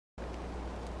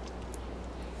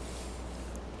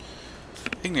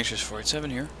Ignatius 487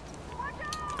 here,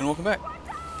 and welcome back.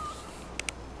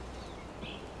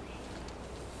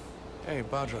 Hey,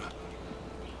 Bhadra.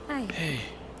 Hi. Hey,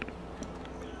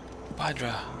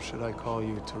 Bhadra. Or should I call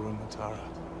you Tarun Matara?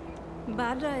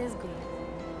 Bhadra is good.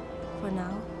 For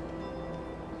now.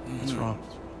 What's wrong?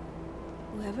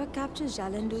 Whoever captures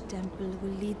Jalandu Temple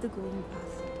will lead the Golden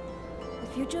Path. The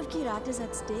future of Kirat is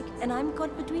at stake, and I'm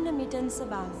caught between Amita and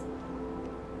Sabal.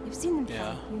 You've seen them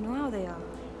Yeah. fight. You know how they are.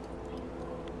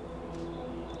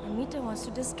 Amita wants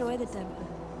to destroy the temple.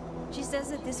 She says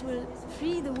that this will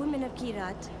free the women of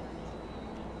Kirat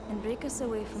and break us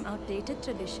away from outdated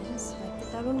traditions like the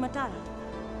Tarun Matara.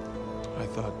 I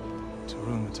thought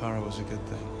Tarun Matara was a good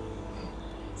thing.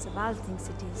 Sabal thinks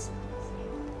it is.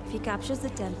 If he captures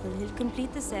the temple, he'll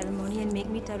complete the ceremony and make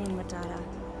me Tarun Matara.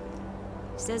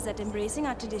 He says that embracing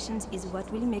our traditions is what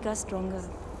will make us stronger.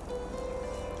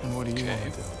 And what do you want to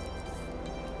do?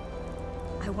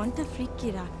 I want to free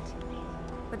Kirat.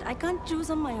 But I can't choose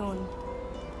on my own.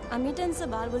 Amita and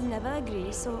Sabal will never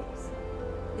agree, so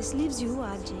this leaves you,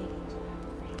 RJ.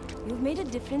 You've made a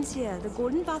difference here. The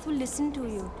Golden Path will listen to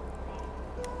you.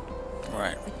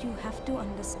 Right. But you have to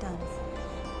understand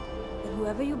that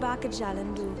whoever you back at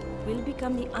Jalandu will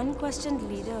become the unquestioned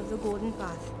leader of the Golden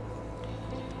Path.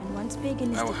 And once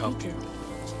Pagan is I will help defeated,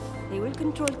 you. they will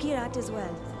control Kirat as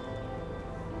well.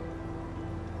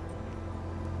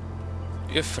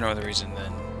 If for no other reason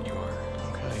than you're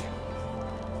Okay.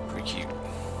 pretty cute.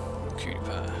 Cutie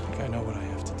pie. I think I know what I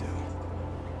have to do.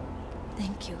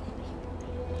 Thank you.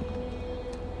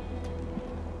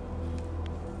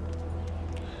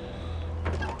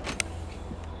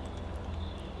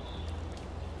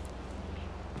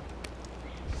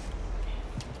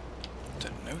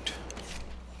 That note.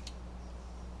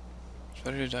 It's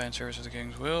better to die in service of the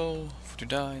king's will, for to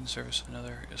die in service of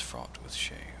another is fraught with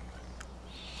shame.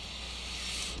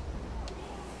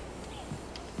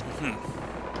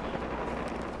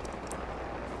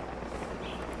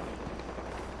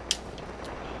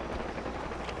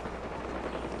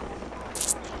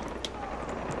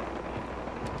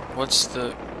 What's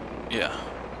the... yeah.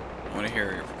 I want to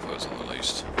hear your proposal at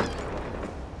least.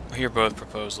 I'll hear both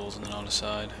proposals and then I'll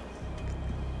decide.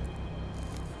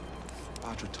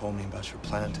 Bhadra told me about your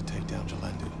plan to take down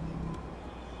Jalandu.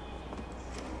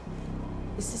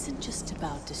 This isn't just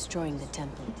about destroying the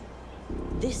temple.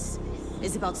 This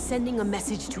is about sending a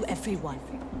message to everyone.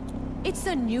 It's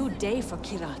a new day for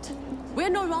Kirat. We're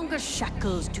no longer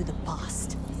shackled to the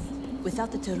past.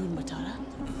 Without the Tarun Matara,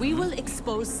 we will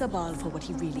expose Sabal for what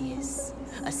he really is.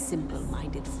 A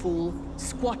simple-minded fool,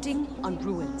 squatting on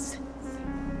ruins.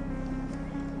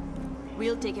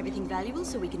 We'll take everything valuable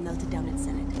so we can melt it down and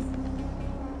sell it.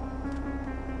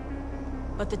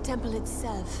 But the temple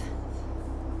itself,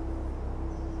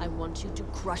 I want you to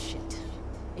crush it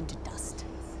into dust.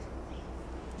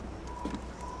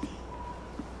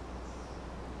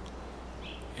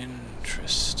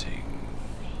 Interesting.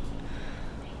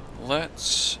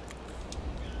 Let's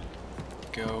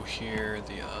go here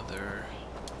the other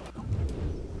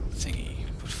thingy.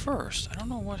 But first, I don't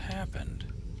know what happened.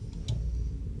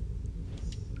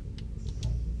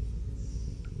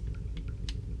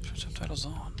 Turn subtitles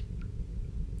on.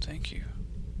 Thank you.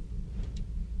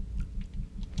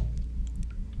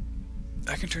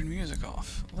 I can turn music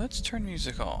off. Let's turn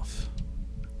music off.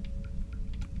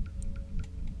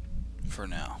 For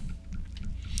now.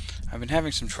 I've been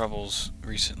having some troubles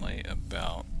recently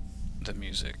about the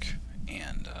music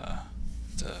and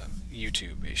the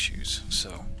YouTube issues, so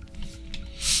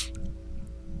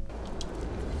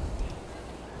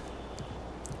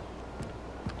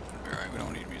alright, we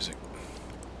don't need music.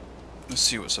 Let's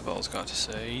see what Sabal's got to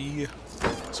say.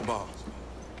 Sabal.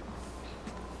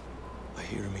 I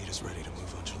hear Amita's ready to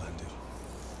move on Jalandu.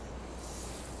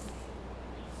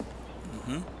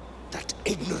 That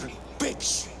ignorant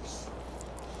bitch!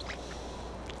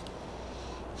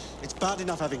 It's bad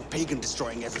enough having Pagan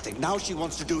destroying everything. Now she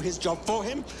wants to do his job for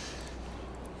him?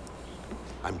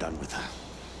 I'm done with her.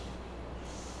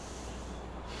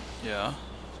 Yeah.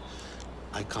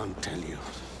 I can't tell you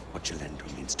what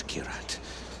Jalandu means to Kirat,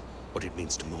 what it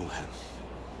means to Mohan.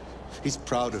 He's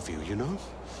proud of you, you know?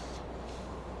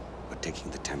 We're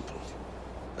taking the temple.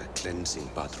 We're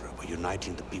cleansing Bhadra. We're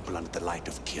uniting the people under the light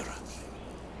of Kira.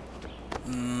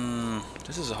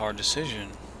 This is a hard decision.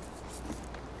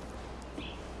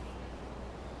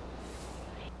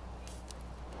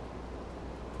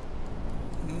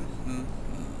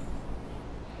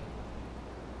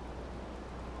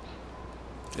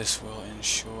 This will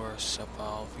ensure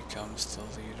Sabal becomes the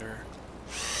leader.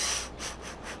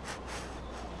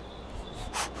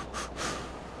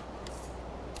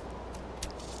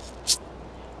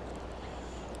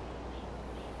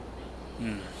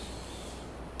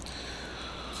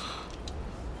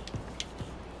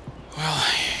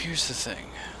 here's the thing.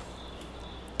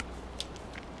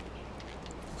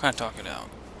 Kind of talk it out.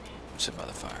 Sit by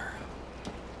the fire.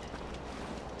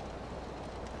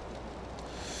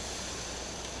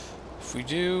 If we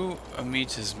do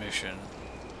Amita's mission,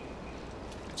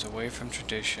 it's away from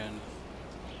tradition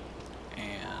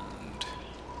and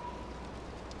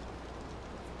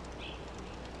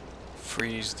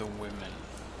frees the women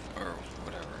or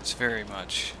whatever. It's very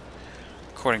much,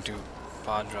 according to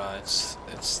Bhadra, it's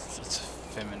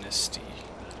feministy,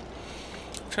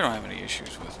 which I don't have any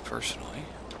issues with personally.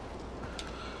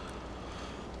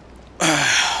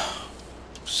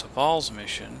 Sabal's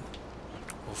mission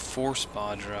will force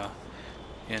Bhadra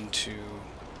into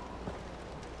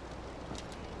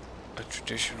a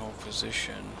traditional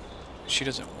position. She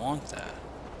doesn't want that.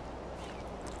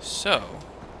 So,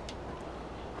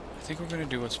 I think we're going to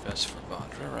do what's best for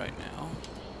Bhadra right now.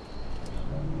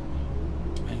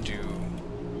 And do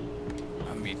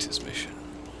Amita's mission.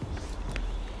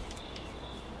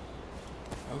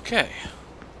 Okay.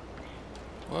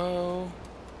 Whoa.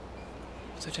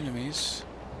 Is that enemies?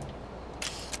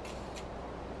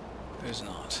 There's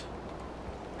not.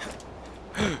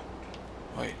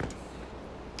 Wait.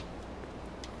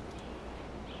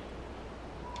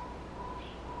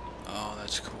 Oh,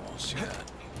 that's cool. Let's do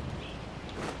that.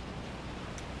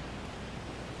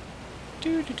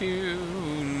 Do do do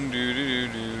do do do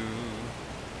do.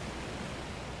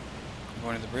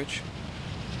 Going to the bridge.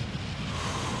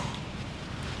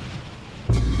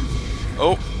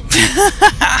 Oh.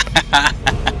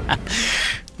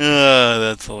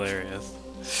 That's hilarious.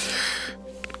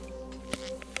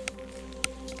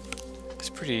 It's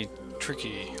pretty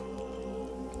tricky.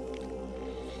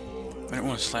 I don't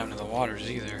want to slam into the waters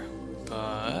either,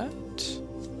 but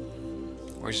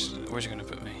where's it gonna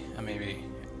put me? Maybe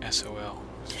SOL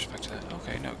with respect to that.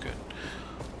 Okay, no, good.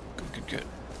 Good.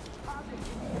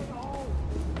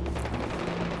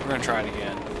 We're gonna try it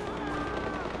again.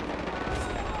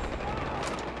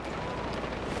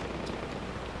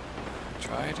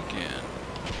 Try it again.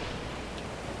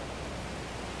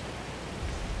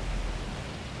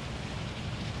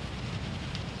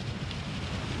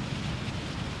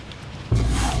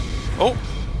 Oh!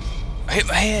 I hit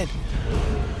my head!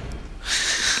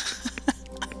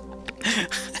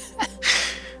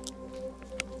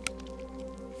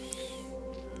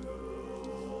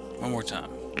 One more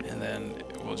time, and then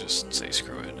we'll just say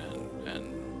screw it and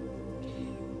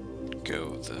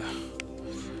go the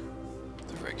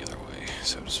regular way,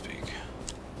 so to speak.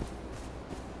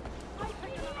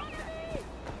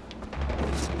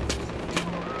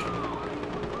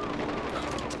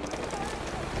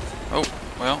 Oh,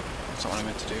 well, that's not what I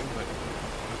meant to do, but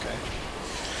okay.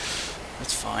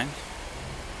 That's fine.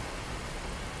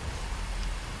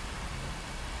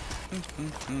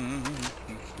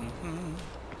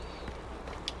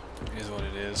 It is what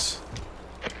it is.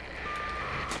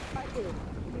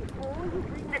 Before you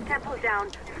bring the temple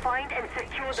down, find and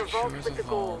secure the vault with the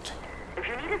gold. If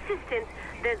you need assistance,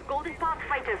 there's Golden Path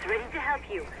fighters ready to help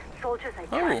you. Soldiers I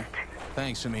trust.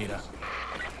 Thanks, Amita.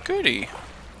 Goody.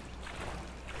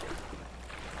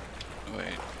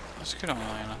 Wait, let's get on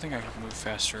land. I think I can move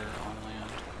faster on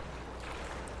land.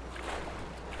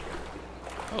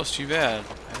 Oh, it's too bad.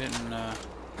 I didn't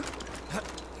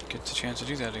get the chance to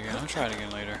do that again. I'll try it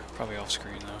again later. Probably off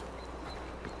screen though.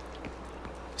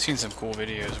 Seen some cool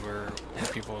videos where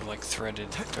people like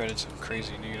threaded some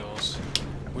crazy needles.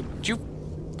 Would you?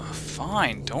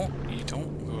 Fine. You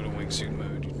don't go to wingsuit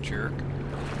mode, you jerk.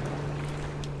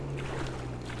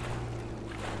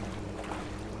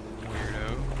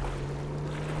 Weirdo.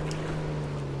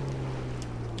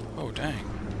 Oh dang,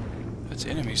 that's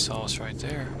enemy sauce right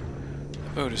there. The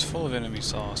boat is full of enemy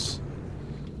sauce.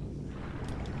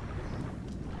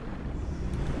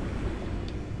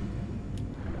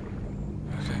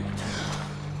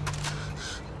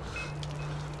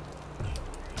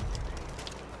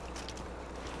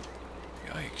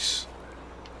 Yikes.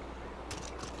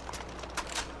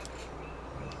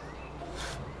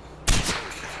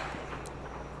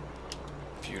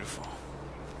 Beautiful.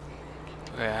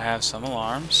 Okay, I have some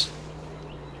alarms.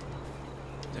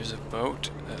 There's a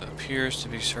boat that appears to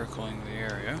be circling the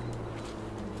area.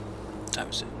 That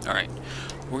was it. Alright.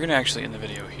 We're going to actually end the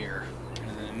video here. And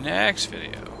in the next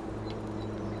video,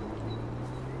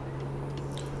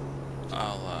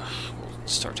 we'll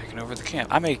start taking over the camp.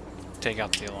 I may take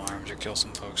out the alarms or kill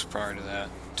some folks prior to that,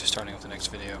 to starting with the next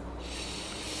video.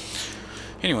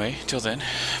 Anyway, till then,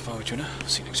 Bhadra,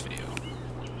 see you next video.